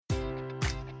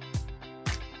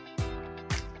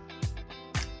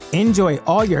Enjoy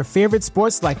all your favorite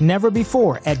sports like never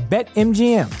before at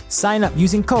BetMGM. Sign up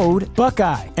using code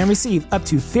Buckeye and receive up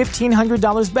to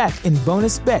 $1,500 back in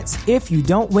bonus bets if you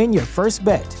don't win your first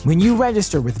bet. When you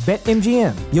register with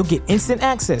BetMGM, you'll get instant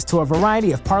access to a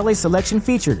variety of parlay selection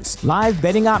features, live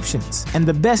betting options, and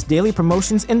the best daily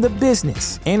promotions in the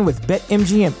business. And with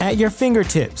BetMGM at your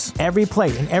fingertips, every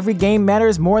play and every game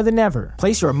matters more than ever.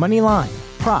 Place your money line,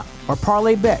 prop, or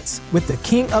parlay bets with the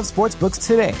king of sportsbooks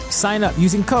today. Sign up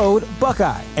using code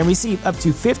Buckeye and receive up to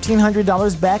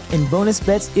 $1,500 back in bonus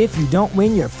bets if you don't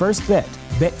win your first bet.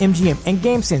 BetMGM and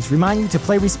GameSense remind you to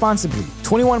play responsibly.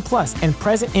 21 plus and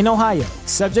present in Ohio,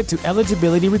 subject to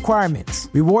eligibility requirements.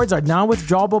 Rewards are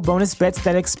non-withdrawable bonus bets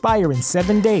that expire in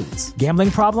 7 days. Gambling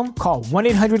problem? Call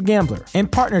 1-800-GAMBLER. In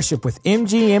partnership with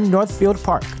MGM Northfield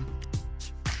Park.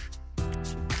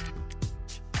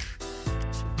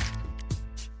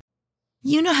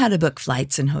 You know how to book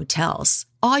flights and hotels.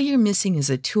 All you're missing is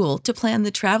a tool to plan the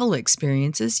travel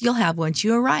experiences you'll have once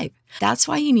you arrive. That's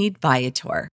why you need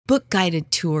Viator. Book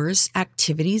guided tours,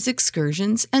 activities,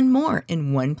 excursions, and more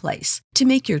in one place to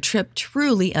make your trip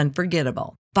truly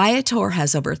unforgettable. Viator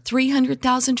has over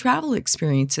 300,000 travel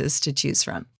experiences to choose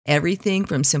from. Everything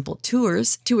from simple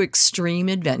tours to extreme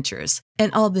adventures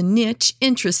and all the niche,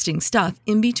 interesting stuff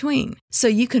in between. So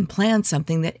you can plan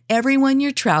something that everyone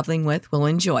you're traveling with will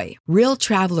enjoy. Real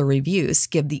traveler reviews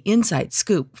give the inside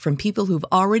scoop from people who've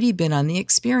already been on the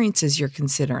experiences you're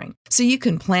considering. So you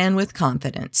can plan with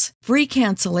confidence. Free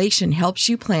cancellation helps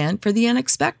you plan for the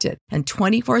unexpected. And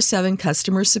 24/7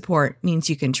 customer support means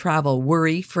you can travel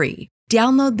worry-free.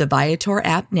 Download the Viator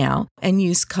app now and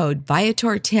use code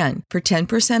Viator10 for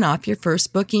 10% off your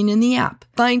first booking in the app.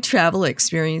 Find travel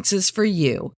experiences for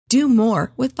you. Do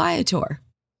more with Viator.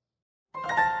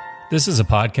 This is a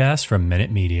podcast from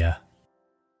Minute Media.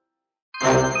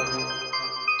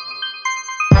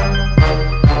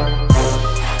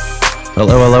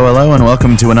 Hello, and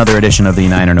welcome to another edition of the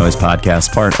Niner Noise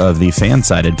Podcast, part of the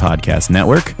Fansided Podcast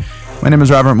Network. My name is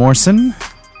Robert Morrison,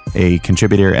 a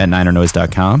contributor at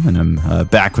NinerNoise.com, and I'm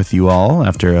back with you all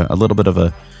after a little bit of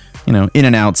a, in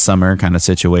and out summer kind of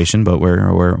situation, but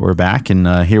we're back, and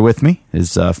here with me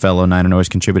is fellow Niner Noise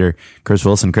contributor Chris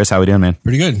Wilson. Chris, how we doing, man?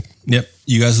 Pretty good. Yep,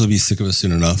 you guys will be sick of us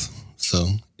soon enough, so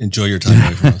enjoy your time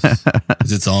away from us,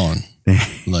 because it's on,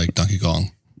 like Donkey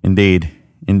Kong. Indeed.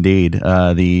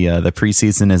 The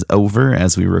preseason is over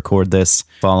as we record this,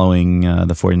 following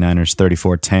the 49ers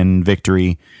 34-10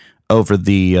 victory over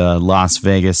the Las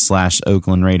Vegas /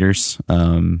 Oakland Raiders.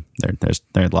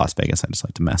 They're Las Vegas. I just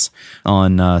like to mess.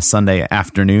 On Sunday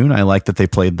afternoon, I like that they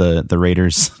played the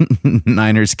Raiders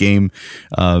Niners game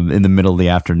in the middle of the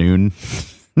afternoon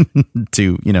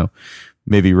to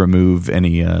maybe remove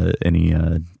any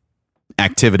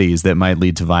activities that might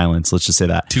lead to violence. Let's just say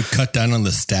that. To cut down on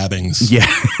the stabbings. Yeah,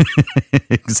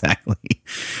 exactly.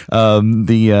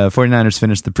 The 49ers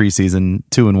finished the preseason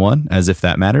 2-1, as if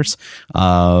that matters.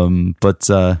 But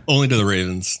only to the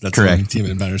Ravens. That's correct. The only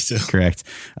team it matters to. Correct.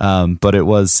 But it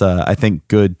was, I think,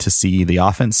 good to see the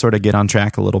offense sort of get on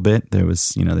track a little bit. There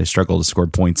was, they struggled to score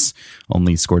points,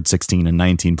 only scored 16 and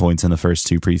 19 points in the first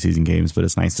two preseason games, but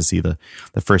it's nice to see the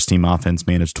first team offense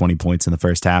manage 20 points in the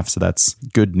first half. So that's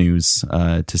good news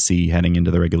to see heading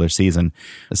into the regular season.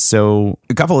 So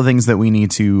a couple of things that we need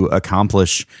to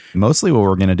accomplish. Mostly what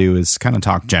we're going to do is kind of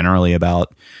talk generally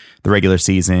about the regular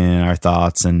season, our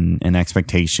thoughts and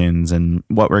expectations and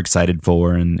what we're excited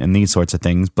for and these sorts of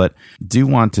things. But do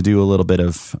want to do a little bit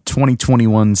of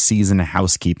 2021 season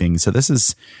housekeeping. So this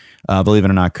is, believe it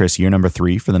or not, Chris, year number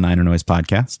 3 for the Niner Noise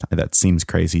podcast. That seems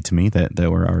crazy to me that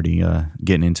we're already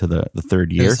getting into the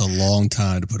third year. It's a long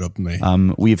time to put up with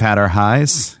me. We've had our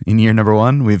highs in year number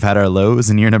 1. We've had our lows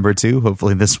in year number 2.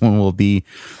 Hopefully this one will be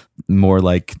more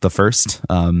like the first.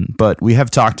 But we have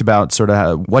talked about sort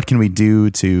of what can we do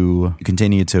to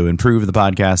continue to improve the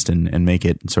podcast and make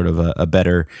it sort of a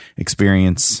better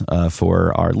experience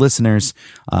for our listeners.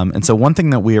 And so one thing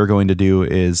that we are going to do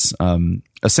is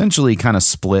essentially kind of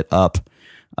split up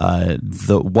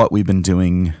what we've been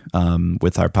doing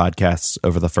with our podcasts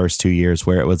over the first 2 years,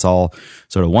 where it was all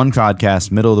sort of one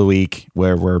podcast, middle of the week,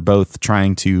 where we're both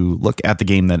trying to look at the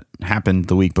game that happened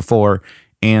the week before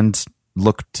and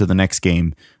look to the next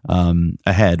game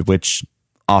ahead, which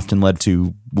often led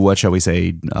to, what shall we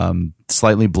say,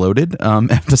 slightly bloated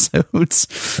episodes.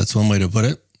 That's one way to put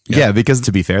it. Yeah, because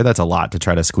to be fair, that's a lot to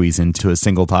try to squeeze into a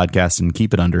single podcast and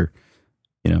keep it under,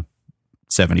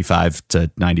 75 to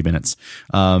 90 minutes.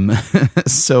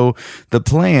 So the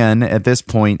plan at this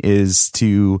point is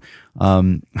to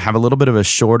have a little bit of a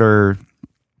shorter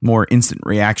more instant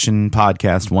reaction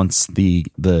podcast once the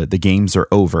games are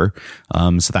over.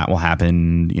 So that will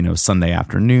happen, Sunday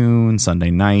afternoon,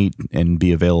 Sunday night, and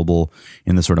be available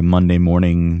in the sort of Monday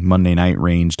morning, Monday night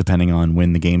range, depending on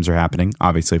when the games are happening.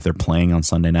 Obviously, if they're playing on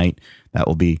Sunday night, that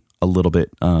will be a little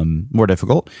bit more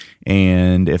difficult.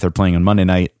 And if they're playing on Monday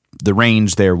night, the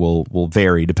range there will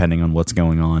vary depending on what's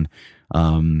going on.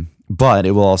 But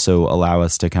it will also allow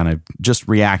us to kind of just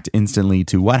react instantly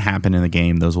to what happened in the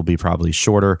game. Those will be probably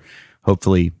shorter,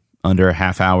 hopefully under a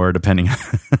half hour, depending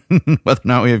on whether or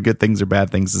not we have good things or bad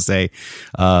things to say,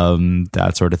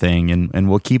 that sort of thing. And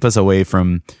will keep us away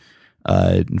from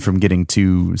getting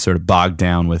too sort of bogged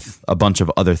down with a bunch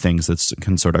of other things that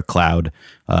can sort of cloud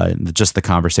just the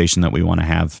conversation that we want to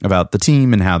have about the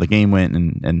team and how the game went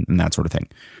and that sort of thing.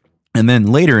 And then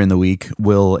later in the week,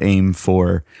 we'll aim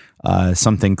for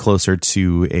something closer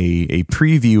to a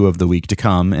preview of the week to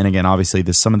come. And again, obviously,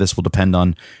 some of this will depend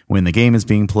on when the game is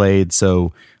being played.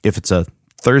 So if it's a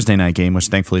Thursday night game, which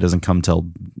thankfully doesn't come till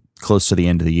close to the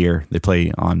end of the year, they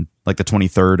play on like the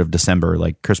 23rd of December,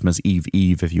 like Christmas Eve,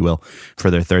 if you will, for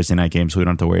their Thursday night game. So we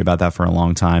don't have to worry about that for a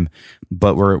long time.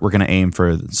 But we're going to aim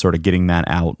for sort of getting that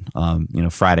out,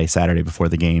 Friday, Saturday before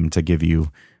the game to give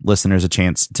you listeners a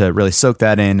chance to really soak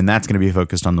that in. And that's going to be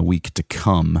focused on the week to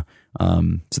come.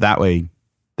 So that way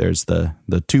there's the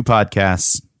two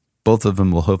podcasts. Both of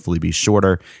them will hopefully be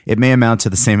shorter. It may amount to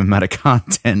the same amount of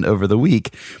content over the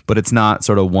week, but it's not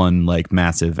sort of one like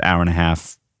massive hour and a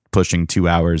half pushing 2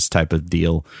 hours type of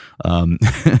deal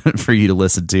for you to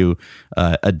listen to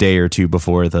a day or two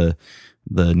before the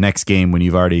next game when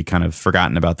you've already kind of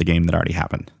forgotten about the game that already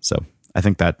happened. So I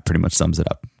think that pretty much sums it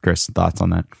up. Chris, thoughts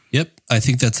on that? Yep. I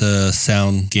think that's a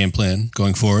sound game plan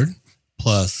going forward.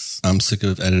 Plus, I'm sick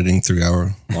of editing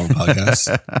 3-hour long podcasts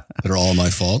that are all my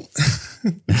fault.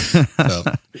 So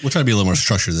we'll try to be a little more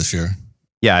structured this year.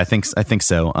 Yeah, I think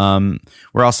so.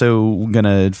 We're also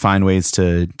gonna find ways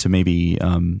to maybe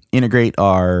integrate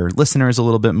our listeners a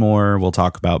little bit more. We'll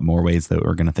talk about more ways that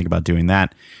we're gonna think about doing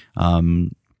that.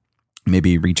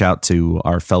 Maybe reach out to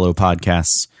our fellow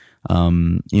podcasts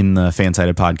in the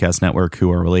Fansided Podcast Network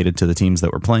who are related to the teams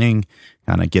that we're playing,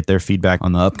 kind of get their feedback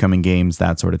on the upcoming games,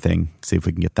 that sort of thing. See if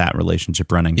we can get that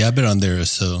relationship running. Yeah, I've been on there,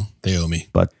 so they owe me.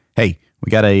 But hey,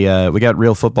 we got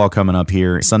real football coming up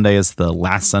here. Sunday is the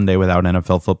last Sunday without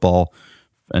NFL football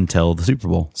until the Super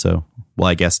Bowl. So, well,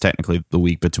 I guess technically the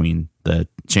week between the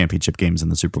championship games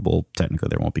and the Super Bowl, technically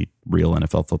there won't be real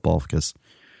NFL football because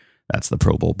that's the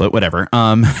Pro Bowl, but whatever.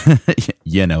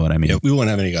 You know what I mean? Yeah, we won't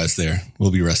have any guys there.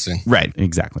 We'll be resting. Right.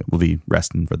 Exactly. We'll be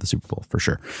resting for the Super Bowl for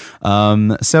sure.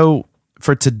 So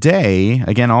for today,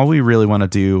 again, all we really want to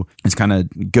do is kind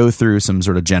of go through some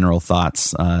sort of general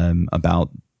thoughts about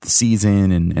the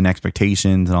season and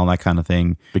expectations and all that kind of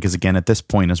thing. Because again, at this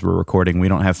point, as we're recording, we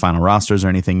don't have final rosters or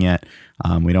anything yet.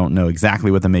 We don't know exactly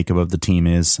what the makeup of the team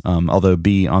is. Although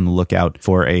be on the lookout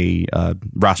for a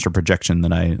roster projection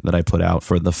that I put out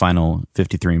for the final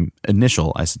 53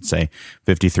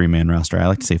 man roster. I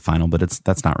like to say final, but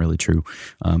that's not really true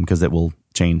because it will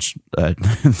change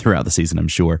throughout the season, I'm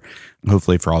sure.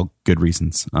 Hopefully for all good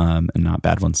reasons and not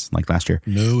bad ones like last year.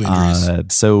 No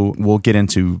injuries. So we'll get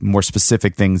into more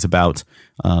specific things about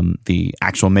the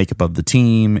actual makeup of the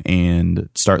team and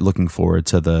start looking forward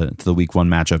to the week 1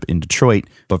 matchup in Detroit.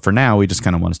 But for now, we just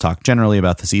kind of want to talk generally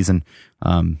about the season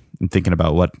and thinking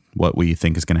about what we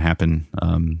think is going to happen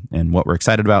and what we're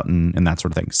excited about and that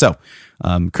sort of thing. So,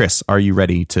 Chris, are you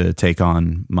ready to take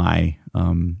on my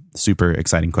super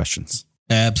exciting questions?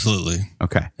 Absolutely.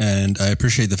 Okay. And I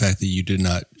appreciate the fact that you did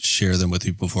not share them with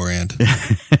me beforehand.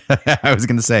 I was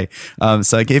going to say,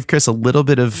 so I gave Chris a little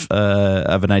bit of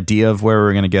an idea of where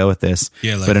we're going to go with this.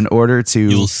 Yeah, like, but in order to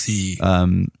you'll see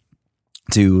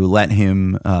to let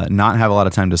him not have a lot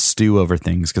of time to stew over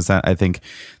things, because I think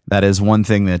that is one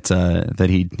thing that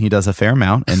he does a fair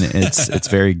amount, and it's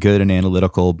very good and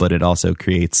analytical, but it also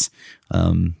creates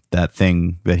that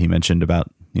thing that he mentioned about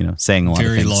saying a lot of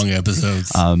things. Very long episodes.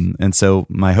 And so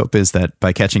my hope is that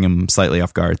by catching him slightly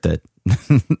off guard, that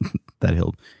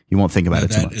he won't think about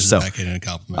it too much. So,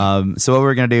 so what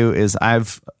we're going to do is I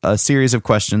have a series of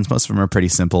questions. Most of them are pretty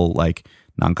simple, like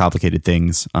non-complicated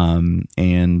things.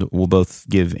 And we'll both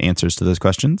give answers to those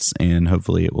questions, and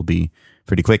hopefully it will be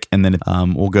pretty quick. And then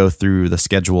we'll go through the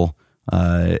schedule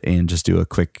and just do a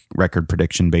quick record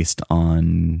prediction based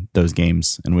on those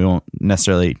games. And we won't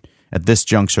necessarily at this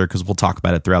juncture, because we'll talk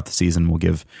about it throughout the season. We'll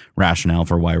give rationale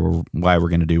for why we're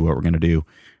going to do what we're going to do,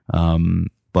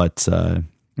 but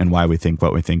and why we think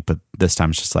what we think. But this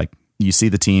time it's just like, you see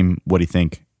the team, what do you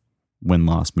think? Win,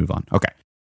 loss, move on. Okay.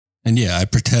 And yeah, I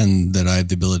pretend that I have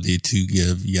the ability to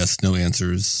give yes, no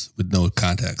answers with no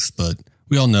context, but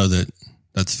We all know that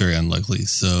that's very unlikely,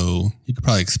 so you could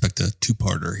probably expect a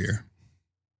two-parter here.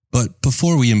 But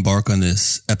before we embark on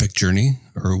this epic journey,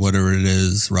 or whatever it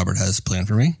is Robert has planned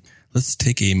for me, let's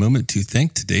take a moment to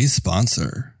thank today's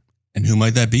sponsor. And who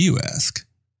might that be, you ask?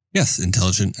 Yes,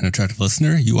 intelligent and attractive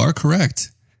listener, you are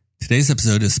correct. Today's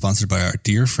episode is sponsored by our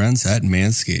dear friends at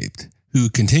Manscaped, who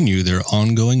continue their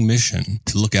ongoing mission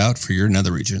to look out for your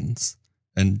nether regions.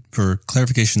 And for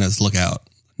clarification, that's look out,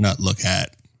 not look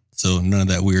at. So none of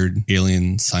that weird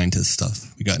alien scientist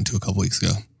stuff we got into a couple weeks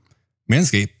ago.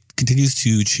 Manscaped continues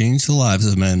to change the lives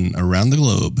of men around the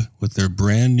globe with their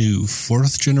brand new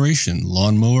 4th generation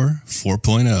Lawnmower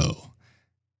 4.0.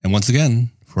 And once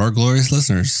again, for our glorious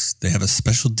listeners, they have a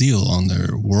special deal on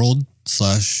their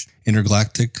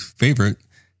world/intergalactic favorite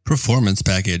Performance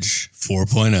Package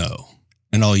 4.0.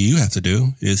 And all you have to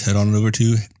do is head on over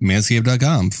to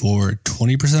manscaped.com for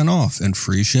 20% off and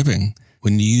free shipping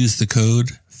when you use the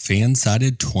code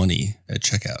FANSIDED20 at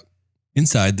checkout.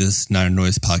 Inside this Niner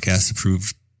Noise podcast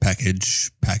approved package,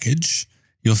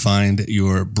 you'll find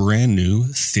your brand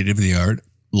new state-of-the-art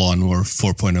Lawnmower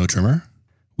 4.0 trimmer,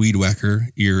 Weed Whacker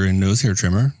ear and nose hair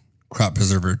trimmer, Crop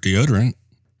Preserver deodorant,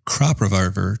 Crop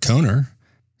Reviver toner,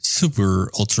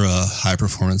 super ultra high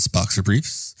performance boxer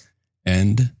briefs,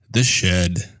 and The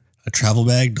Shed, a travel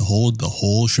bag to hold the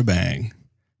whole shebang.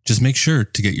 Just make sure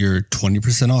to get your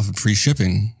 20% off and free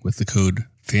shipping with the code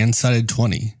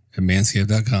FANSIDED20 at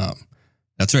manscaped.com.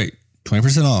 That's right,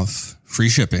 20% off, free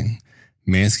shipping,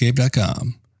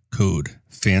 manscaped.com, code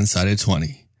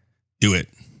FANSIDED20. Do it,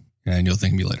 and you'll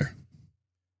thank me later.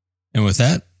 And with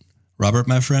that, Robert,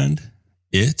 my friend,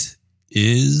 it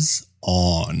is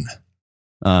on.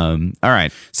 All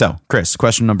right. So, Chris,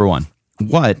 question number 1.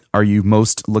 What are you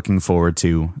most looking forward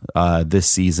to this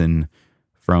season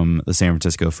from the San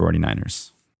Francisco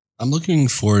 49ers? I'm looking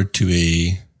forward to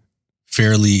a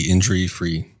fairly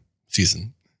injury-free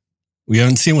season. We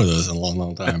haven't seen one of those in a long,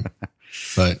 long time.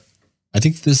 But I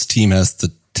think this team has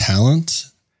the talent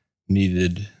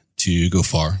needed to go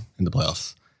far in the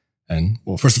playoffs. And,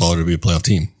 well, first of all, to be a playoff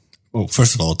team. Well,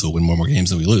 first of all, to win more games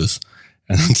than we lose.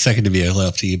 And then second, to be a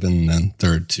playoff team. And then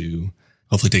third, to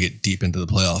hopefully take it deep into the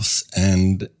playoffs.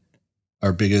 And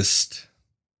our biggest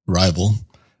rival,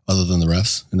 other than the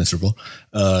refs in the Super Bowl,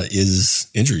 is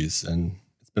injuries. And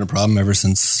it's been a problem ever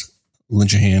since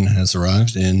Linchenham has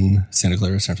arrived in Santa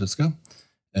Clara, San Francisco.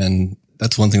 And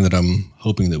that's one thing that I'm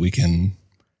hoping that we can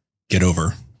get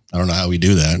over. I don't know how we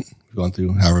do that. We've gone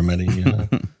through however many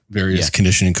various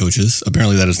conditioning coaches.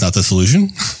 Apparently that is not the solution.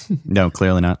 No,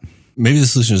 clearly not. Maybe the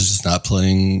solution is just not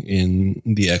playing in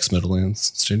the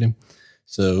ex-Meadowlands Stadium.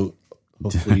 So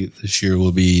hopefully this year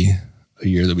will be a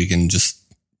year that we can just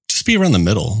be around the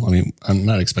middle. I mean, I'm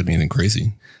not expecting anything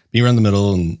crazy. Be around the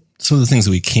middle, and some of the things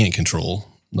that we can't control,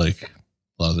 like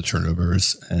a lot of the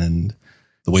turnovers and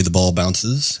the way the ball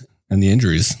bounces and the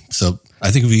injuries. So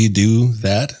I think if we do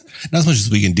that, not as much as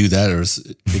we can do that, or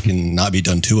it can not be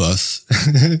done to us,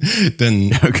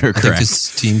 then I think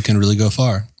this team can really go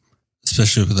far,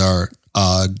 especially with our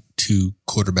odd 2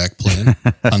 quarterback plan.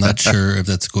 I'm not sure if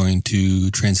that's going to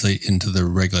translate into the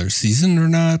regular season or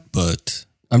not, but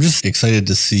I'm just excited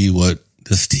to see what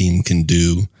this team can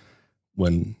do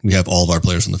when we have all of our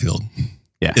players on the field.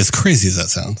 Yeah. As crazy as that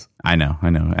sounds. I know.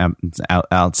 It's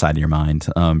outside of your mind,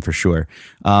 for sure.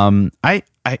 I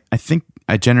think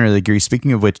I generally agree.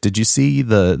 Speaking of which, did you see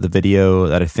the video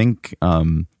that I think,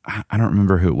 I don't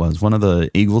remember who it was. One of the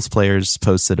Eagles players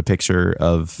posted a picture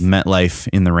of MetLife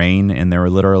in the rain, and there were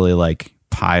literally like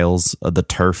piles of the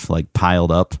turf like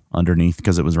piled up underneath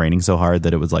because it was raining so hard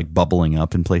that it was like bubbling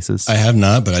up in places. I have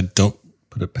not, but I don't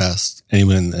put it past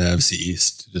anyone in the NFC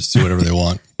East to just do whatever they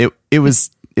want.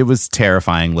 It was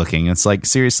terrifying looking. It's like,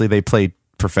 seriously, they play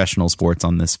professional sports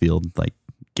on this field. Like,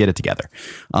 get it together.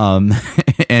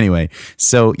 Anyway,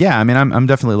 so yeah, I mean, I'm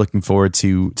definitely looking forward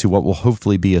to what will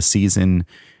hopefully be a season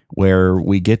where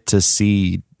we get to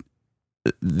see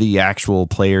the actual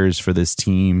players for this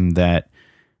team that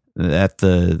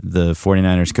the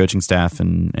 49ers coaching staff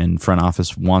and front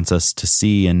office wants us to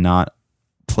see, and not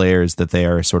players that they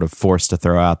are sort of forced to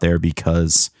throw out there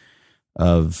because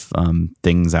of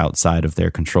things outside of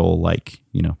their control, like,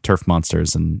 you know, turf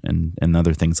monsters and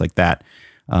other things like that.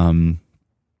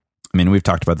 I mean, we've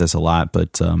talked about this a lot,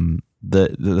 but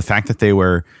the fact that they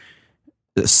were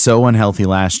so unhealthy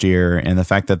last year, and the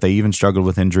fact that they even struggled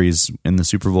with injuries in the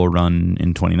Super Bowl run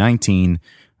in 2019,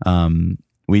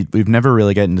 we've never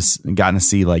really gotten to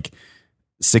see like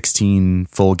 16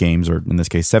 full games, or in this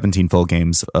case, 17 full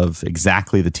games of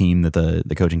exactly the team that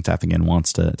the coaching staff again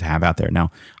wants to have out there.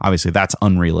 Now, obviously, that's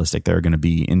unrealistic. There are going to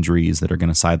be injuries that are going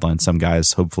to sideline some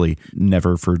guys, hopefully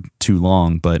never for too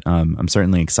long. But I'm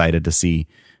certainly excited to see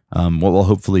what will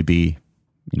hopefully be,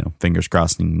 fingers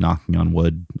crossed and knocking on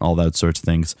wood, all those sorts of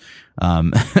things.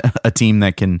 A team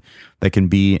that can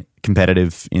be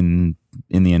competitive in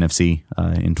the NFC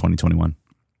in 2021.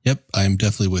 Yep, I'm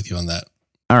definitely with you on that.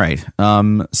 All right.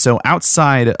 So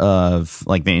outside of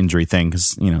like the injury thing,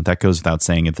 because that goes without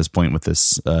saying at this point with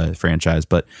this franchise,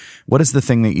 but what is the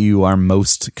thing that you are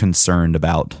most concerned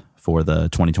about for the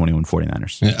 2021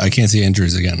 49ers? I can't say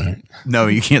injuries again. Right? No,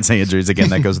 you can't say injuries again.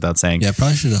 That goes without saying. Yeah, I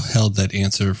probably should have held that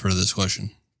answer for this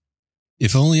question.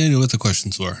 If only I knew what the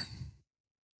questions were.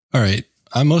 All right.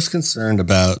 I'm most concerned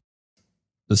about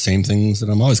the same things that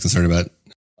I'm always concerned about.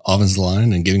 Offensive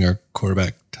line and giving our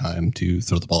quarterback time to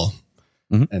throw the ball.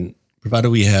 Mm-hmm. And provided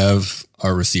we have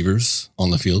our receivers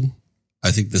on the field,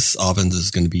 I think this offense is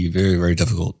going to be very, very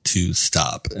difficult to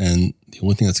stop. And the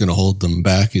only thing that's going to hold them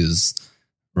back is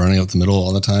running up the middle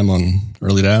all the time on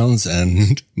early downs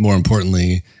and, more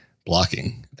importantly,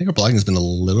 blocking. I think our blocking has been a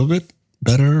little bit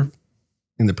better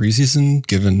in the preseason,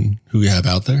 given who we have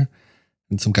out there.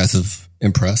 And some guys have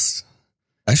impressed.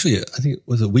 Actually, I think it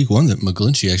was week 1 that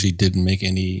McGlinchey actually didn't make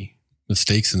any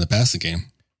mistakes in the passing game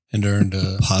and earned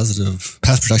a positive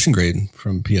pass protection grade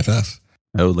from PFF.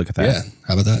 Oh, look at that. Yeah,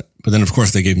 how about that? But then, of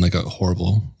course, they gave him like a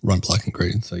horrible run blocking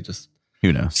grade. So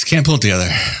who knows? Just can't pull it together.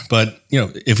 But,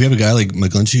 if we have a guy like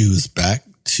McGlinchey who's back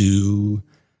to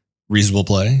reasonable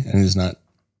play and is not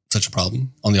such a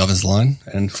problem on the offensive line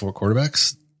and for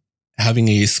quarterbacks, having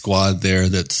a squad there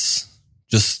that's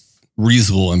just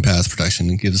reasonable in pass protection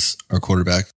and gives our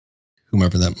quarterback,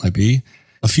 whomever that might be,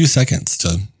 a few seconds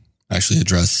to actually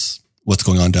address what's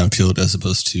going on downfield, as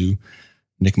opposed to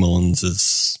Nick Mullins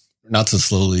is not so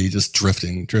slowly just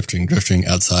drifting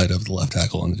outside of the left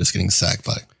tackle and just getting sacked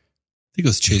by, I think it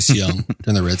was Chase Young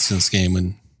during the Redskins game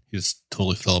when he just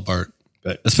totally fell apart.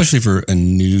 But especially for a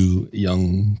new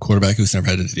young quarterback who's never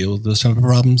had to deal with those type of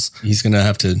problems, he's going to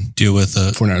have to deal with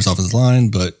the 49ers offensive line.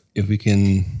 But if we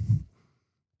can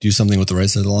do something with the right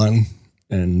side of the line,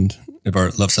 and if our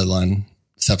left side line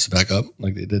steps back up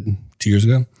like they did 2 years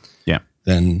ago,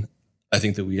 then I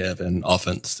think that we have an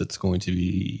offense that's going to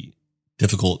be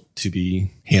difficult to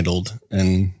be handled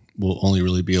and will only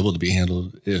really be able to be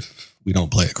handled if we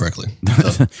don't play it correctly.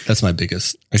 So that's my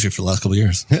biggest, actually for the last couple of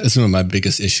years, that's one of my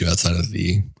biggest issue outside of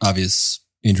the obvious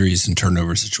injuries and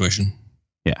turnover situation.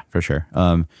 Yeah, for sure.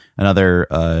 Another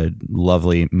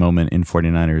lovely moment in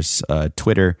 49ers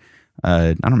Twitter.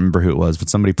 I don't remember who it was, but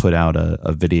somebody put out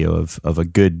a video of a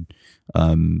good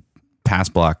pass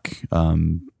block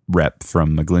rep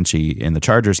from McGlinchey in the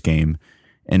Chargers game,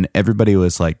 and everybody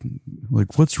was like,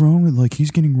 what's wrong with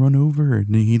he's getting run over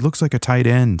and he looks like a tight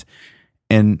end.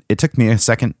 And it took me a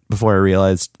second before I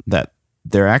realized that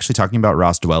they're actually talking about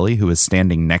Ross Dwelley, who was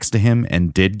standing next to him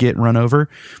and did get run over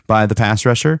by the pass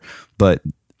rusher, but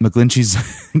McGlinchey's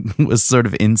was sort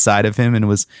of inside of him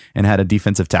and had a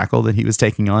defensive tackle that he was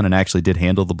taking on and actually did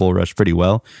handle the bull rush pretty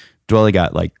well. Dwelley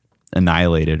got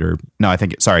annihilated, or no,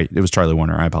 it was Charlie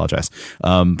Warner. I apologize.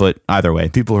 But either way,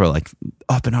 people were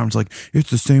up in arms, it's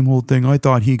the same old thing. I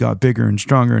thought he got bigger and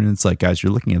stronger. And it's guys,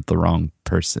 you're looking at the wrong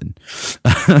person.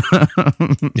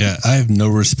 Yeah. I have no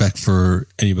respect for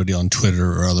anybody on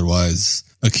Twitter or otherwise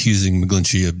accusing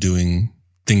McGlinchey of doing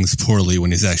things poorly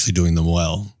when he's actually doing them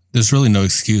well. There's really no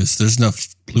excuse. There's enough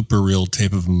blooper reel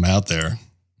tape of him out there.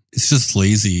 It's just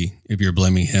lazy if you're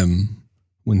blaming him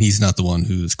when he's not the one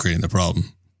who's creating the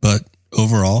problem. But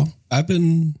overall, I've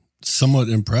been somewhat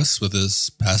impressed with his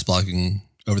pass blocking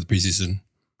over the preseason.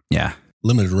 Yeah.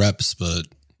 Limited reps, but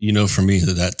for me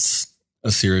that's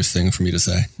a serious thing for me to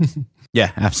say.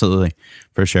 Yeah, absolutely.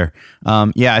 For sure.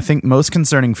 I think most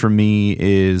concerning for me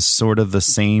is sort of the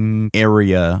same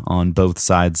area on both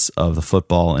sides of the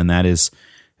football, and that is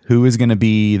who is going to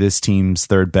be this team's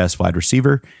third best wide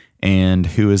receiver and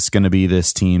who is going to be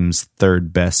this team's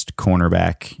third best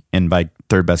cornerback. And by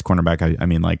third best cornerback, I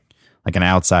mean like an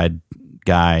outside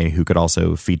guy who could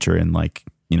also feature in like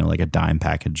a dime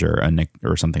package or a nick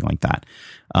or something like that.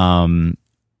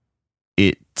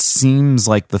 It seems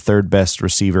like the third best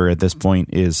receiver at this point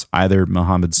is either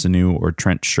Mohamed Sanu or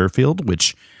Trent Sherfield,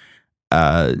 which,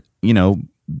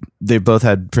 they've both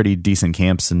had pretty decent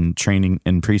camps and training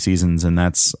and preseasons, and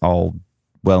that's all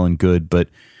well and good. But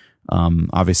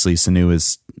obviously, Sanu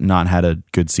has not had a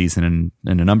good season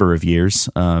in a number of years,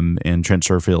 and Trent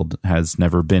Sherfield has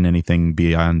never been anything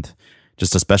beyond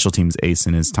just a special teams ace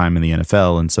in his time in the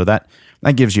NFL. And so that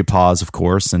gives you pause, of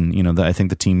course. And, I think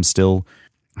the team still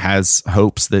has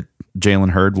hopes that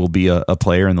Jalen Hurd will be a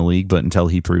player in the league, but until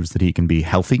he proves that he can be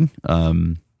healthy,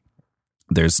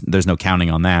 there's no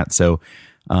counting on that. So,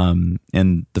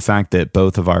 and the fact that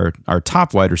both of our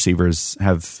top wide receivers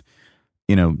have,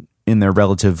 in their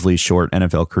relatively short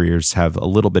NFL careers, have a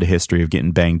little bit of history of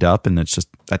getting banged up, and that's just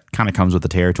that kind of comes with the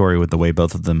territory with the way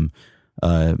both of them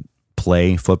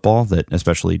play football. That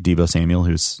especially Deebo Samuel,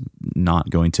 who's not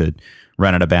going to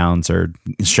run out of bounds or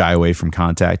shy away from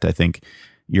contact. I think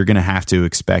you're going to have to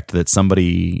expect that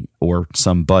somebody or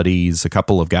some buddies, a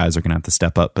couple of guys, are going to have to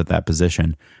step up at that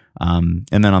position. And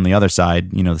then on the other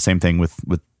side, the same thing with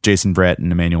Jason Verrett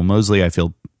and Emmanuel Moseley. I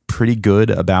feel pretty good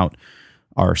about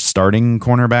our starting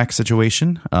cornerback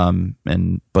situation.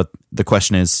 But the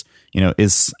question is,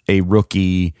 is a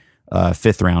rookie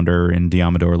fifth rounder in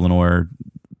Diamador Lenoir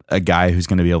a guy who's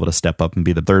going to be able to step up and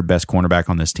be the third best cornerback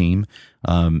on this team?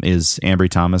 Is Ambry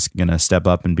Thomas going to step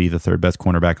up and be the third best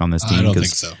cornerback on this team? I don't think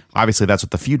so. Obviously, that's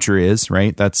what the future is,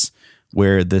 right? That's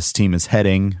where this team is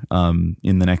heading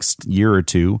in the next year or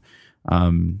two.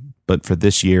 But for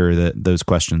this year, those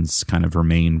questions kind of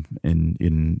remain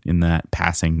in that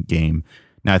passing game.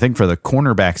 Now, I think for the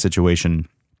cornerback situation,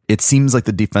 it seems like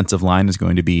the defensive line is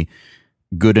going to be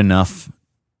good enough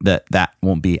that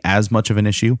won't be as much of an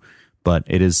issue. But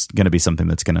it is going to be something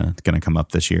that's going to come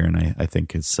up this year, and I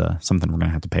think it's something we're going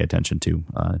to have to pay attention to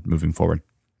moving forward.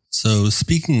 So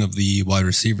speaking of the wide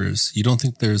receivers, you don't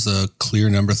think there's a clear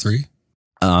number 3?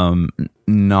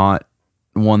 Not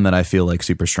one that I feel like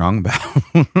super strong about.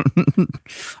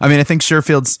 I mean, I think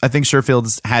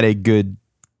Sherfield's had a good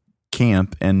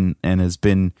camp and has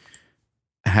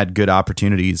had good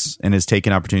opportunities and has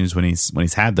taken opportunities when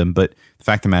he's had them. But the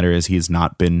fact of the matter is he's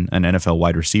not been an NFL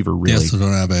wide receiver, really. Yes, we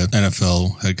don't have an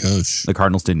NFL head coach. The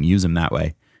Cardinals didn't use him that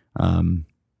way.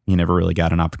 He never really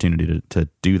got an opportunity to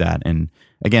do that. And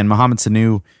again, Mohamed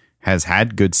Sanu has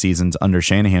had good seasons under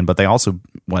Shanahan, but they also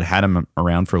had him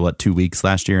around for 2 weeks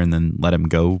last year and then let him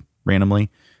go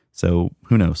randomly. So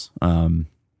who knows? Again,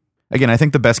 I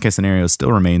think the best case scenario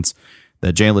still remains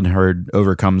that Jalen Hurd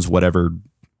overcomes whatever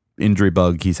injury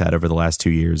bug he's had over the last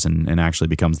 2 years and actually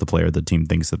becomes the player the team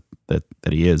thinks that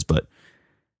he is. But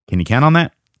can you count on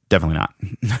that? Definitely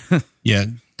not. Yeah,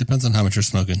 depends on how much you're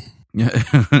smoking.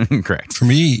 Correct. For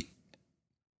me,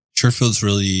 Sherfield's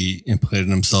really implanted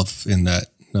himself in that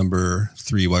number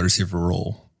 3 wide receiver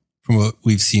role. From what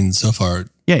we've seen so far,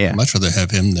 yeah. I'd much rather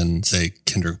have him than, say,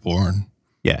 Kendrick Bourne.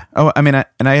 Yeah. Oh, I mean,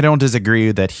 I don't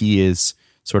disagree that he is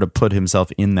sort of put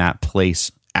himself in that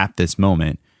place at this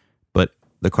moment. But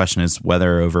the question is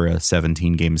whether over a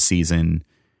 17-game season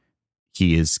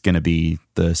he is going to be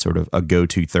the sort of a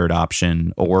go-to third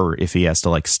option, or if he has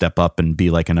to step up and be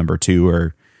like a number 2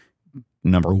 or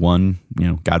number 1,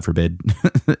 God forbid,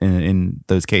 in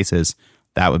those cases.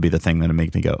 That would be the thing that would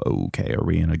make me go, okay, are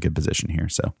we in a good position here?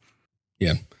 So,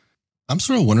 yeah. I'm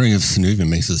sort of wondering if Sanu even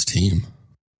makes his team.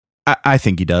 I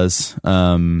think he does.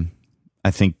 I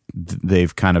think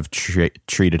they've kind of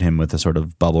treated him with a sort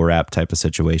of bubble wrap type of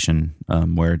situation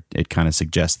where it kind of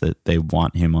suggests that they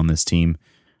want him on this team.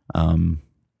 I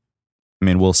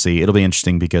mean, we'll see. It'll be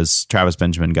interesting because Travis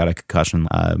Benjamin got a concussion,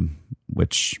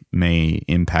 which may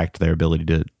impact their ability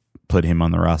to put him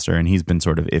on the roster. And he's been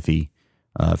sort of iffy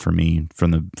for me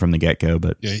from the get-go.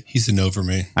 But yeah, he's a no for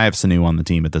me. I have Sanu on the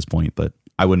team at this point, but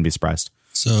I wouldn't be surprised.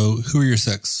 So who are your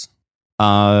 6?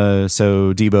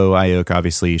 So Deebo, Ayuk,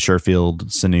 obviously, Sherfield,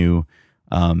 Sanu,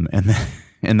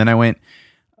 and then I went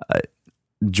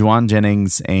Juwan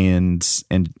Jennings and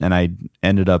I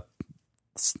ended up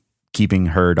keeping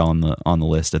Hurd on the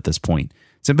list at this point,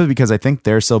 simply because I think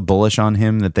they're so bullish on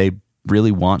him that they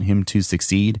really want him to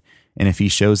succeed, and if he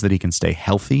shows that he can stay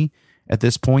healthy at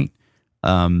this point,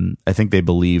 I think they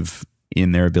believe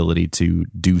in their ability to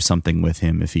do something with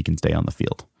him if he can stay on the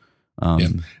field. Yeah.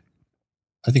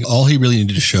 I think all he really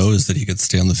needed to show is that he could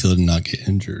stay on the field and not get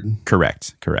injured.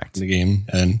 Correct. In the game.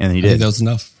 And he I did. think that was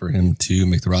enough for him to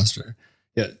make the roster.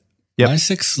 Yeah. Yep. My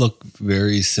 6 look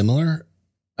very similar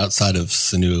outside of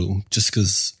Sanu, just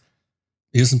because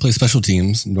he doesn't play special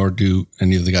teams, nor do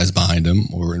any of the guys behind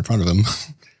him or in front of him,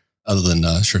 other than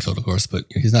Sherfield, of course. But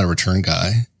he's not a return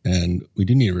guy, and we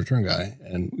do need a return guy.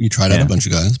 And we tried out a bunch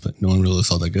of guys, but no one really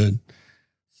looks all that good.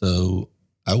 So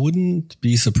I wouldn't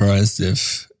be surprised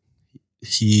if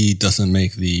he doesn't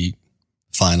make the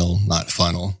final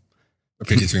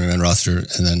 53-man roster,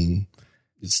 and then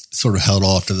it's sort of held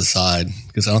off to the side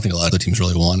because I don't think a lot of the teams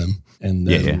really want him. And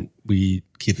then we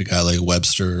keep a guy like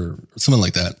Webster or someone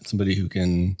like that, somebody who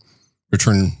can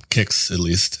return kicks at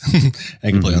least and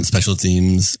can play on special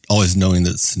teams, always knowing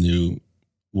that Sanu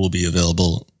will be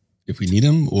available if we need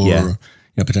him, or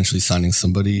potentially signing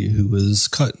somebody who was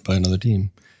cut by another team.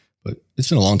 but it's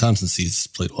been a long time since he's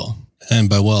played well. And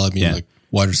by well, I mean Yeah.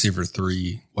 wide receiver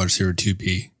 3, wide receiver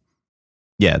 2B.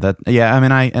 I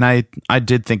mean, I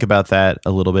did think about that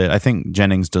a little bit. I think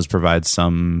Jennings does provide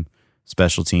some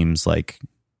special teams like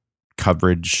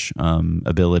coverage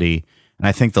ability, and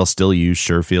I think they'll still use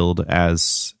Sherfield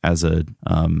as a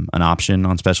an option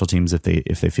on special teams if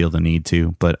they feel the need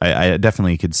to. But I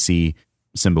definitely could see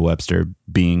Simba Webster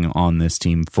being on this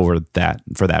team for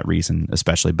that reason,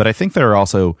 especially. But I think there are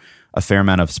also a fair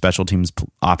amount of special teams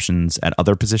options at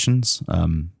other positions,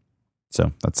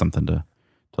 so that's something to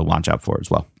watch out for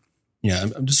as well. Yeah,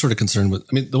 I'm just sort of concerned with.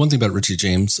 I mean, the one thing about Richie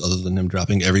James, other than him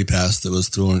dropping every pass that was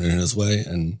thrown in his way,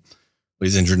 and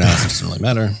he's injured now, so it doesn't really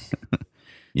matter.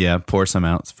 Yeah, pour some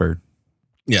out for.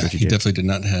 Yeah, Richie he James. definitely did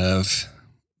not have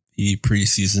the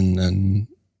preseason and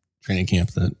training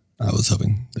camp that I was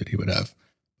hoping that he would have.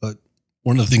 But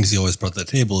one of the things he always brought to the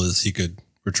table is he could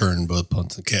return both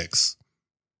punts and kicks.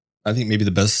 I think maybe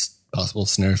the best possible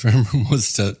scenario for him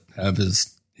was to have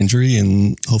his injury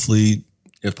and hopefully,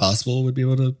 if possible, would be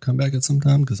able to come back at some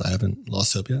time, because I haven't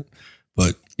lost hope yet.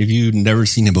 But if you'd never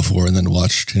seen him before and then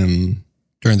watched him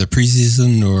during the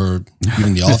preseason or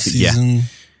even the off season,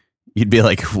 You'd be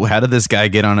like, how did this guy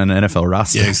get on an NFL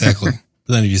roster? yeah, exactly.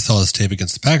 But then if you saw his tape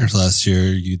against the Packers last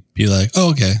year, you'd be like,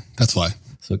 oh, okay, that's why.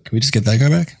 So can we just get that guy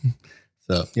back?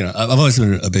 So, I've always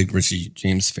been a big Richie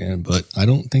James fan, but I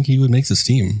don't think he would make this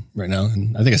team right now.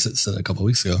 And I think I said a couple of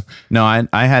weeks ago. No,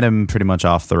 I had him pretty much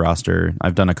off the roster.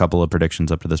 I've done a couple of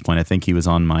predictions up to this point. I think he was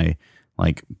on my,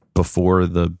 before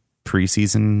the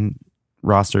preseason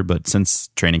roster, but since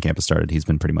training camp has started, he's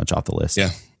been pretty much off the list.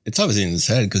 Yeah. It's obviously in his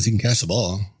head because he can catch the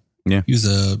ball. Yeah. He was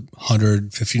a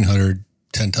 1,500,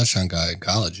 10 touchdown guy in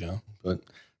college, But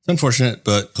it's unfortunate,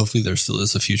 but hopefully there still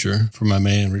is a future for my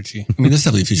man, Richie. I mean, there's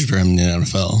definitely a future for him in the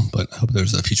NFL, but I hope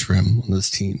there's a future for him on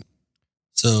this team.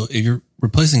 So if you're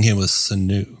replacing him with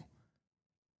Sanu,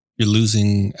 you're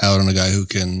losing out on a guy who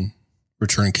can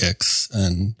return kicks.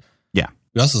 And yeah,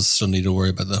 we also still need to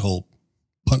worry about that whole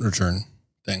punt return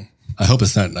thing. I hope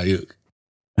it's not Ayuk.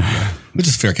 We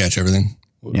just fair catch everything.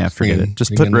 Yeah, forget it.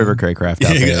 Just put River Craycraft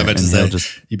out there,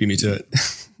 and you beat me to it.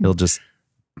 He'll just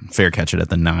fair catch it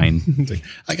at the 9. Like,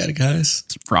 I got it, guys.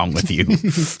 What's wrong with you?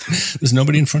 There's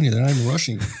nobody in front of you. They're not even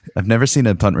rushing you. I've never seen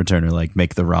a punt returner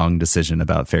make the wrong decision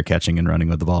about fair catching and running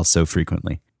with the ball so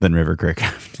frequently than River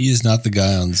Craycraft. He is not the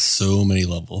guy on so many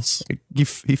levels. He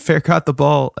fair caught the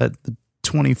ball at the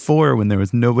 24 when there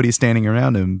was nobody standing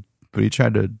around him, but he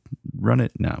tried to run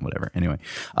it. No, whatever. Anyway.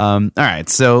 All right.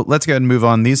 So let's go ahead and move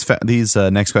on. These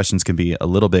next questions can be a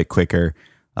little bit quicker.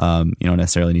 You don't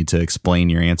necessarily need to explain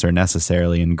your answer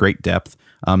necessarily in great depth.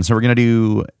 So we're going to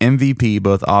do MVP,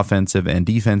 both offensive and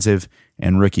defensive,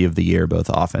 and Rookie of the Year, both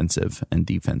offensive and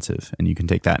defensive. And you can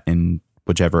take that in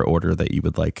whichever order that you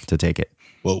would like to take it.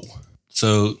 Whoa.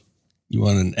 So you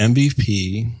want an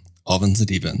MVP, offense and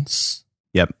defense?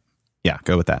 Yep. Yeah,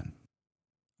 go with that.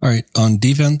 All right. On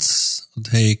defense, I'll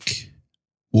take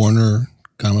Warner,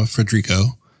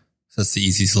 Federico. That's the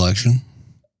easy selection.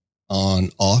 On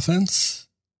offense,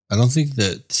 I don't think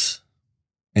that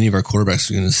any of our quarterbacks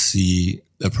are going to see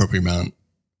the appropriate amount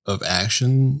of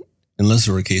action unless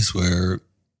there were a case where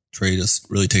Trey just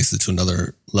really takes it to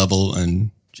another level and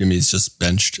Jimmy's just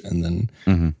benched and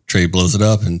then Trey blows it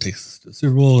up and takes the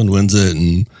Super Bowl and wins it.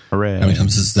 And hooray. how many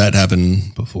times has that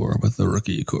happened before with a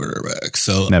rookie quarterback?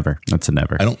 So Never. That's a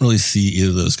never. I don't really see either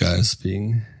of those guys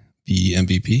being the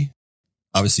MVP.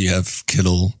 Obviously, you have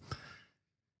Kittle.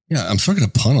 Yeah, I'm sort of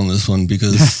going to punt on this one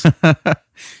because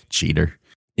Cheater.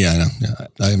 Yeah, I know. Yeah,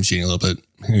 I am cheating a little bit.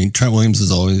 I mean, Trent Williams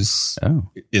is always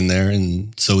in there,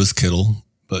 and so is Kittle.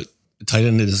 But the tight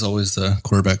end is always the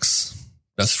quarterback's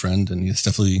best friend, and he's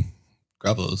definitely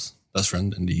Garoppolo's best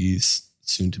friend, and he's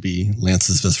soon to be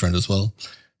Lance's best friend as well.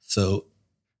 So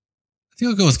I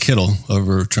think I'll go with Kittle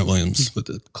over Trent Williams with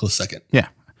a close second. Yeah.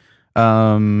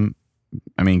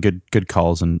 I mean, good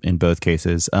calls in both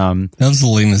cases. That was the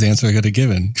lamest answer I could have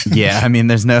given. Yeah, I mean,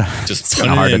 there's no Just it's kind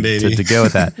of hard in, baby. to go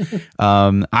with that.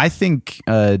 I think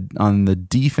on the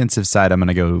defensive side, I'm going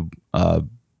to go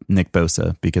Nick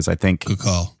Bosa because I think Good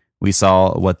call. we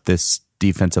saw what this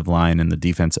defensive line and the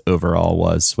defense overall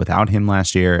was without him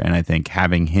last year, and I think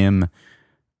having him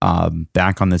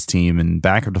back on this team and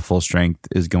back up to full strength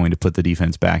is going to put the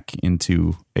defense back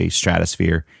into a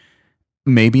stratosphere.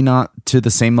 Maybe not to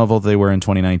the same level they were in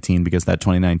 2019 because that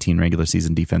 2019 regular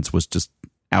season defense was just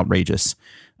outrageous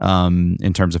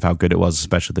in terms of how good it was,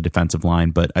 especially the defensive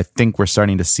line. But I think we're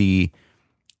starting to see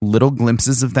little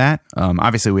glimpses of that.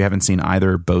 Obviously, we haven't seen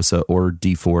either Bosa or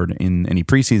Dee Ford in any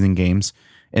preseason games.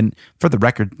 And for the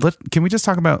record, can we just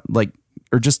talk about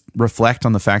just reflect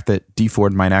on the fact that Dee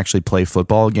Ford might actually play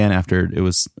football again after it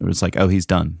was like, oh, he's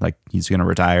done. Like he's going to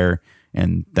retire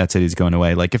and that's it. He's going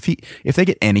away. Like if they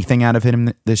get anything out of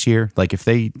him this year, like if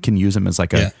they can use him as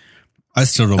like I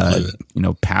still don't believe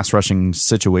it. Pass rushing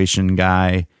situation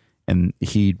guy, and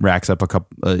he racks up a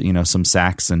couple, some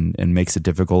sacks and makes it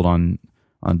difficult on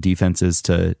defenses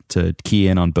to key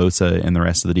in on Bosa and the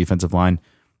rest of the defensive line.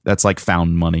 That's like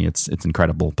found money. It's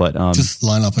incredible. But just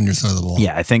line up on your side of the ball.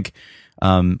 Yeah, I think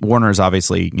Warner is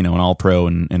obviously an All-Pro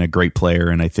and a great player,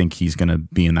 and I think he's going to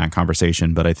be in that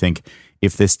conversation. But I think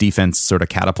if this defense sort of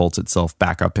catapults itself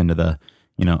back up into the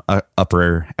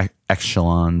upper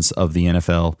echelons of the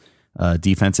NFL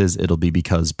defenses, it'll be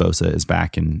because Bosa is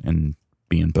back and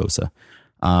being Bosa.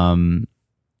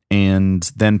 And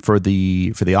then for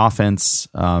the offense,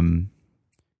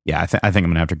 I think I'm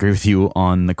going to have to agree with you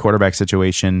on the quarterback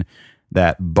situation,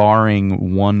 that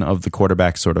barring one of the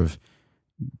quarterbacks sort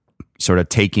of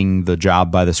taking the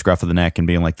job by the scruff of the neck and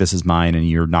being like, this is mine and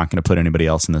you're not going to put anybody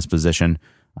else in this position.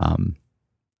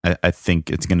 I think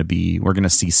we're going to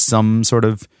see some sort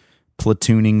of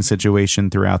platooning situation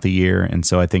throughout the year. And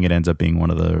so I think it ends up being one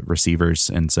of the receivers.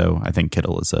 And so I think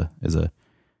Kittle is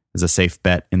a safe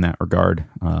bet in that regard.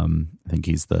 I think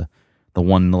he's the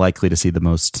one likely to see the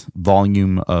most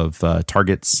volume of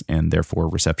targets and therefore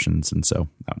receptions. And so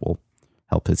that will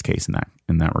help his case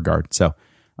in that regard. So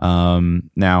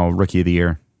now Rookie of the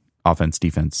Year, offense,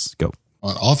 defense, go.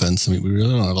 On offense, we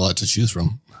really don't have a lot to choose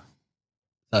from.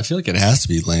 I feel like it has to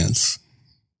be Lance.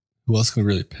 Who else can we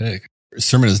really pick?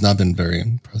 Sermon has not been very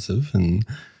impressive, and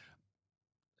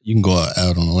you can go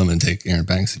out on a limb and take Aaron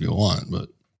Banks if you want, but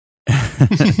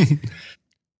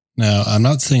now I'm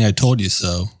not saying I told you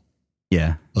so.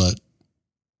 Yeah. But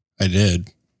I did.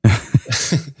 I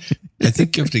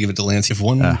think you have to give it to Lance. If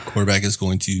one quarterback is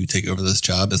going to take over this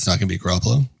job, it's not going to be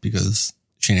Garoppolo, because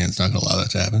Shanahan's not going to allow that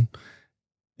to happen.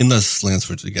 Unless Lance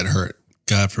were to get hurt,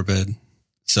 God forbid.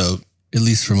 So at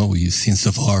least from what we've seen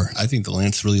so far, I think that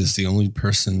Lance really is the only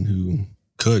person who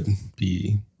could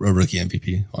be a rookie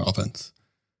MVP on offense.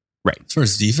 Right. As far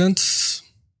as defense,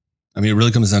 it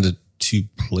really comes down to two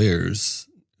players,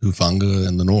 Hufanga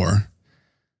and Lenoir.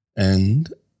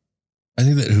 And I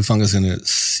think that Hufanga is going to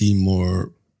see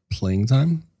more playing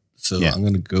time. So I'm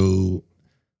going to go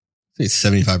say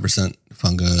 75%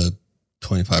 Hufanga,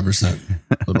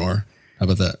 25% Lenoir. How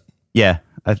about that? Yeah.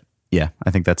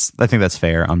 I think that's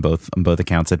fair on both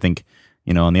accounts. I think,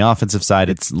 on the offensive side,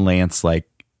 it's Lance like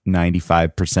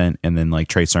 95%, and then like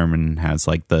Trey Sermon has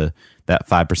like that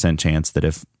 5% chance that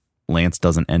if Lance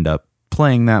doesn't end up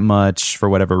playing that much for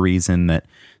whatever reason, that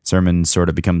Sermon sort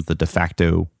of becomes the de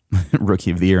facto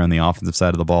Rookie of the Year on the offensive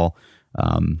side of the ball.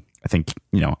 I think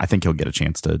he'll get a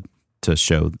chance to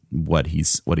show what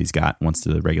he's got once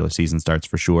the regular season starts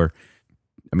for sure.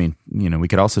 We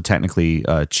could also technically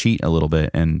cheat a little bit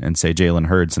and say Jalen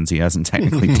Hurd, since he hasn't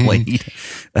technically played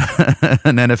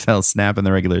an NFL snap in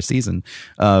the regular season.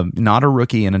 Not a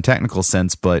rookie in a technical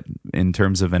sense, but in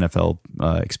terms of NFL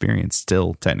experience,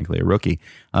 still technically a rookie.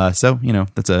 So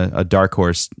that's a dark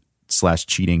horse /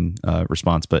 cheating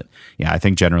response. But yeah, I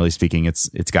think generally speaking, it's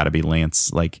got to be Lance.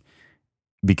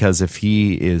 Because if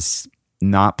he is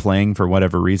not playing for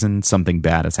whatever reason, something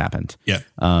bad has happened. Yeah.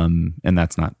 And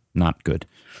that's not good.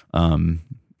 And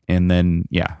then,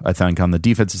 I think on the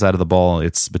defensive side of the ball,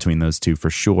 it's between those two for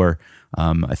sure.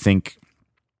 I think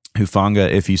Hufanga,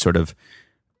 if you sort of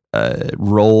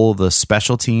roll the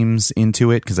special teams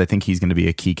into it, because I think he's going to be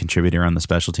a key contributor on the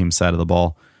special teams side of the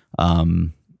ball.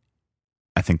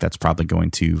 I think that's probably going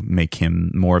to make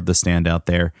him more of the standout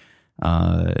there.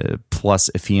 Plus,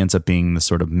 if he ends up being the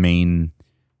sort of main,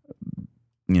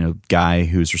 guy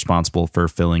who's responsible for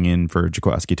filling in for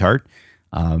Jaquiski Tartt,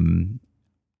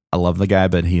 I love the guy,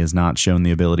 but he has not shown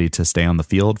the ability to stay on the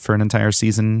field for an entire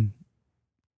season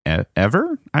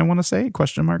ever. I want to say ?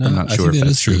 I'm not sure if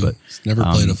that's true, but he's never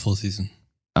played a full season.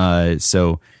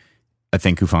 So I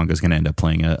think Hufanga is going to end up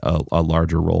playing a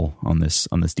larger role on this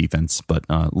defense. But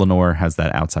Lenoir has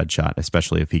that outside shot,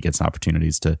 especially if he gets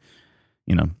opportunities to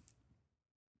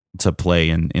play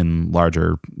in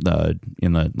larger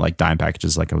in the like dime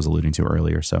packages, like I was alluding to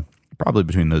earlier. So probably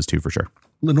between those two for sure.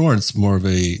 Lenoir, it's more of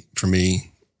for me,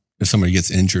 if somebody gets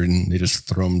injured and they just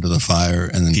throw him to the fire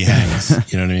and then he hangs,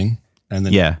 you know what I mean? And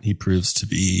then he proves to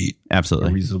be absolutely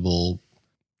a reasonable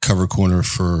cover corner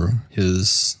for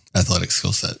his athletic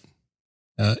skill set.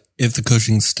 If the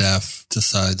coaching staff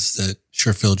decides that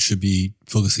Sherfield should be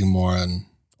focusing more on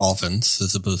offense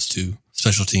as opposed to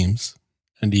special teams,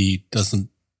 and he doesn't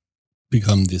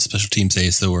become the special teams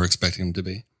ace that we're expecting him to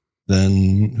be,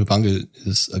 then Hufanga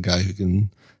is a guy who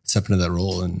can step into that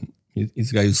role and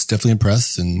he's a guy who's definitely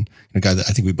impressed, and a guy that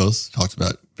I think we both talked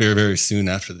about very, very soon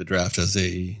after the draft as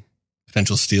a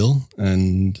potential steal.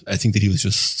 And I think that he was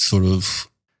just sort of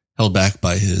held back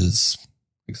by his,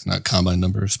 it's not combine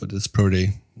numbers, but his pro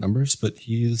day numbers. But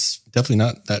he's definitely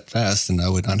not that fast, and I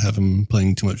would not have him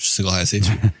playing too much single high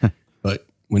safety. But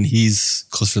when he's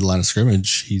closer to the line of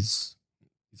scrimmage, he's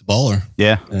a baller.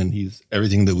 Yeah. And he's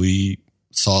everything that we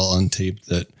saw on tape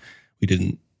that we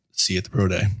didn't see at the pro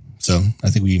day. So I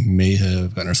think we may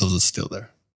have gotten ourselves a steal there.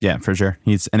 Yeah, for sure.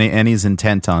 He's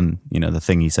intent on, the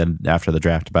thing he said after the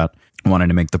draft about wanting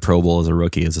to make the Pro Bowl as a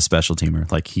rookie, as a special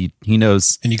teamer. Like he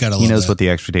knows, and he knows what the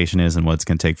expectation is and what it's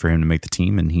going to take for him to make the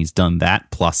team, and he's done that.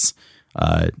 Plus,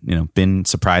 been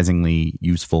surprisingly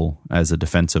useful as a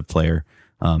defensive player.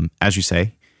 As you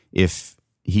say, if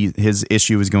his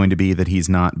issue is going to be that he's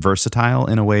not versatile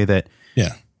in a way that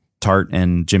Tart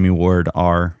and Jimmy Ward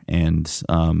are, and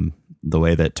the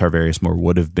way that Tarvarius Moore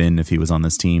would have been if he was on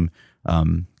this team.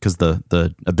 Because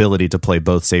the ability to play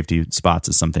both safety spots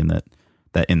is something that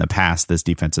in the past this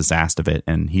defense has asked of it,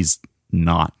 and he's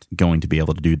not going to be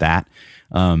able to do that.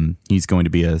 He's going to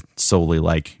be a solely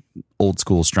like old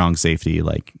school strong safety,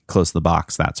 like close to the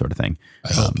box, that sort of thing.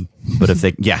 I hope. But if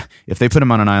they put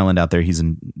him on an island out there, he's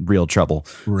in real trouble.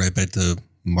 Right back to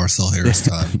Marcel Harris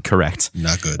time. Correct.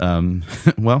 Not good.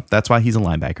 Well, that's why he's a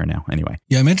linebacker now anyway.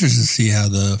 Yeah, I'm interested to see how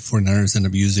the 49ers end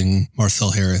up using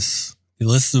Marcel Harris. They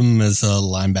list him as a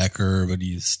linebacker, but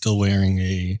he's still wearing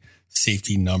a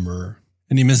safety number.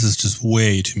 And he misses just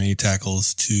way too many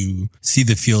tackles to see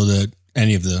the field at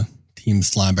any of the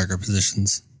team's linebacker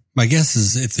positions. My guess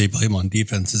is if they play him on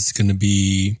defense, it's going to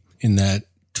be in that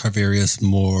Tarvarius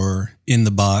Moore in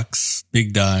the box,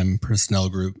 big dime personnel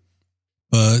group.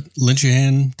 But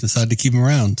Lynchhan decided to keep him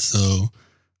around, so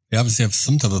they obviously have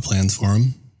some type of plans for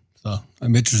him. So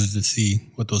I'm interested to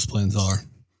see what those plans are.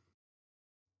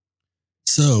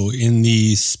 So in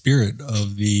the spirit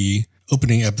of the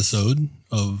opening episode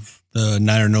of the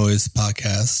Niner Noise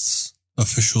podcast's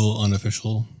official,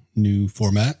 unofficial new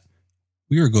format,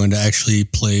 we are going to actually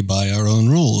play by our own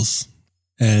rules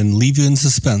and leave you in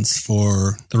suspense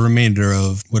for the remainder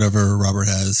of whatever Robert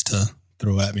has to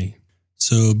throw at me.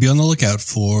 So be on the lookout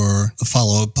for a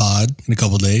follow-up pod in a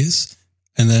couple of days,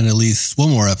 and then at least one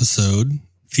more episode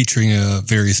featuring a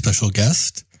very special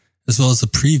guest, as well as a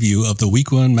preview of the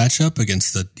Week 1 matchup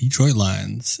against the Detroit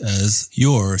Lions as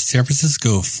your San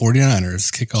Francisco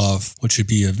 49ers kick off what should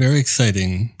be a very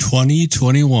exciting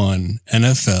 2021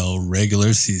 NFL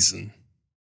regular season.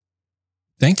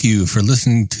 Thank you for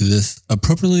listening to this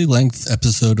appropriately length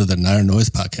episode of the Niner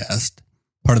Noise Podcast,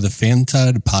 part of the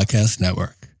Fanside Podcast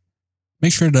Network.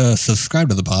 Make sure to subscribe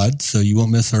to the pod so you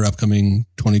won't miss our upcoming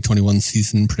 2021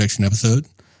 season prediction episode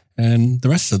and the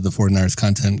rest of the 49ers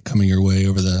content coming your way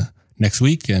over the next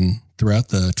week and throughout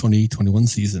the 2021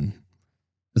 season.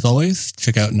 As always,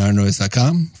 check out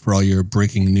NinerNoise.com for all your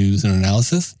breaking news and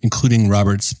analysis, including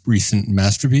Robert's recent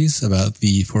masterpiece about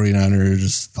the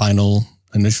 49ers' final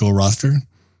initial roster.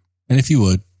 And if you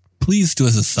would, please do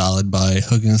us a solid by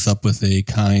hooking us up with a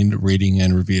kind rating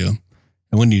and review.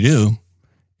 And when you do,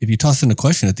 if you toss in a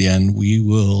question at the end, we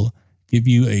will give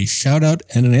you a shout out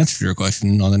and an answer to your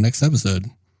question on the next episode.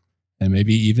 And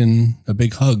maybe even a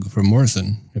big hug from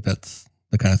Morrison, if that's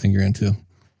the kind of thing you're into.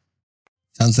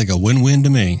 Sounds like a win-win to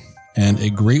me, and a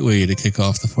great way to kick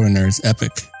off the 49ers'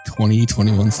 epic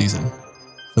 2021 season.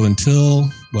 So until,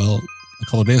 well, a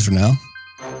couple of days from now,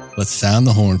 let's sound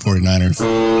the horn, 49ers.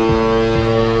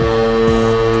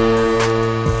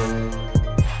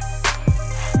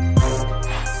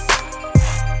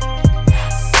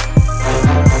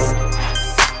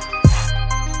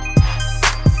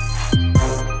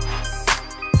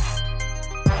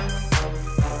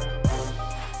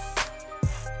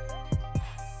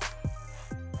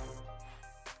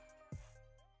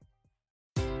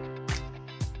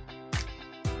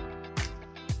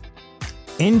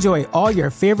 Enjoy all your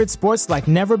favorite sports like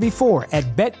never before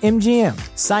at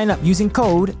BetMGM. Sign up using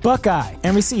code Buckeye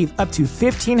and receive up to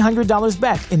 $1,500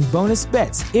 back in bonus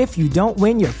bets if you don't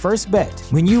win your first bet.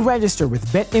 When you register with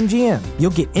BetMGM, you'll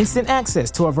get instant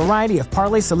access to a variety of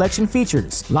parlay selection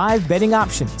features, live betting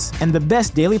options, and the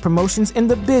best daily promotions in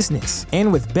the business.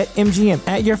 And with BetMGM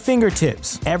at your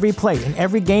fingertips, every play and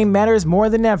every game matters more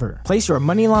than ever. Place your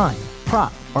money line,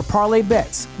 prop, or parlay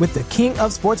bets with the king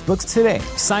of sportsbooks today.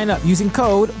 Sign up using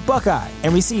code Buckeye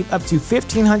and receive up to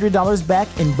 $1,500 back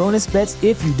in bonus bets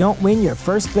if you don't win your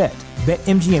first bet.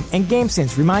 BetMGM and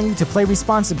GameSense remind you to play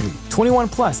responsibly. 21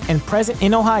 plus and present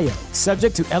in Ohio,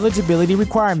 subject to eligibility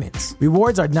requirements.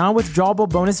 Rewards are non-withdrawable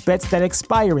bonus bets that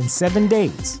expire in 7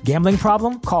 days. Gambling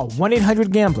problem? Call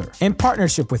 1-800-GAMBLER in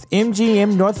partnership with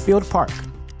MGM Northfield Park.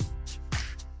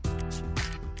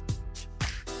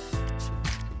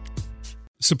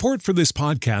 Support for this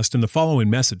podcast and the following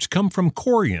message come from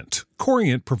Corient.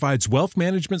 Corient provides wealth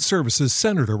management services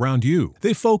centered around you.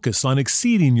 They focus on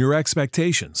exceeding your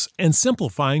expectations and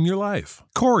simplifying your life.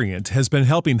 Corient has been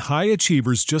helping high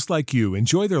achievers just like you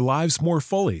enjoy their lives more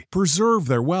fully, preserve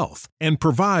their wealth, and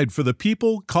provide for the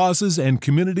people, causes, and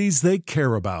communities they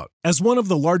care about. As one of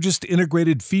the largest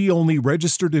integrated fee-only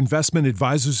registered investment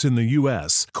advisors in the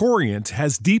U.S., Corient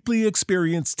has deeply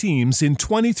experienced teams in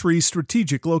 23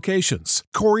 strategic locations.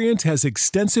 Corient has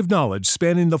extensive knowledge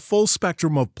spanning the full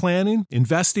spectrum of planning,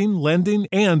 investing, lending,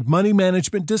 and money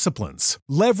management disciplines.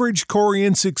 Leverage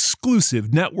Corient's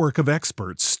exclusive network of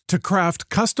experts to craft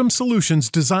custom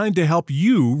solutions designed to help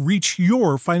you reach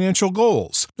your financial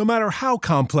goals, no matter how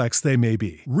complex they may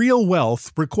be. Real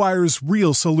wealth requires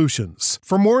real solutions.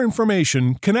 For more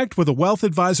information, connect with a wealth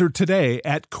advisor today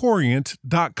at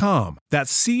Corient.com.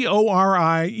 That's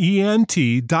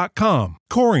Corient.com.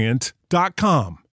 Corient.com.